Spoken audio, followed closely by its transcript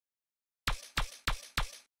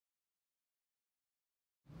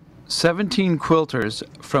17 quilters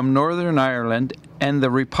from Northern Ireland and the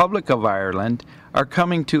Republic of Ireland are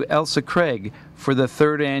coming to Ailsa Craig for the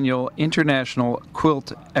third annual International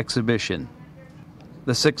Quilt Exhibition.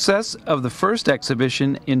 The success of the first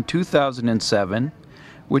exhibition in 2007,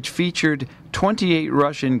 which featured 28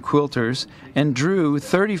 Russian quilters and drew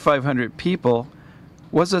 3,500 people,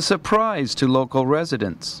 was a surprise to local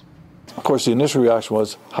residents. Of course, the initial reaction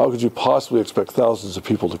was, how could you possibly expect thousands of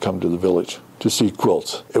people to come to the village to see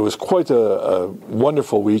quilts? It was quite a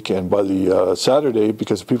wonderful week, and by the Saturday,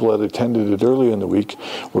 because people had attended it early in the week,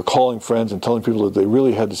 were calling friends and telling people that they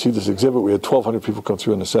really had to see this exhibit. We had 1,200 people come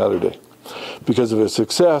through on a Saturday. Because of its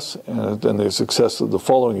success and the success of the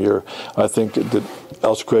following year, I think that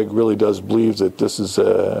Ailsa Craig really does believe that this is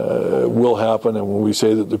will happen, and when we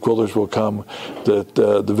say that the quilters will come, that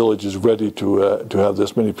the village is ready to have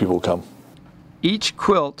this many people come. Each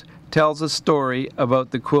quilt tells a story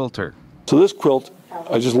about the quilter. So this quilt,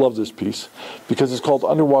 I just love this piece because it's called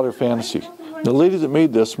Underwater Fantasy. The lady that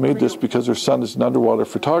made this because her son is an underwater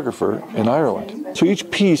photographer in Ireland. So each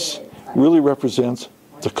piece really represents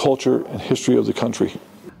the culture and history of the country.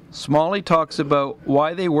 Smalley talks about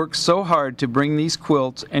why they work so hard to bring these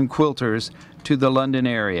quilts and quilters to the London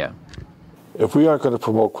area. If we aren't going to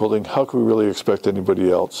promote quilting, how can we really expect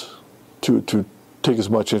anybody else to take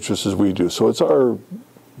as much interest as we do? So it's our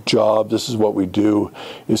job, this is what we do,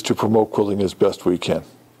 is to promote quilting as best we can.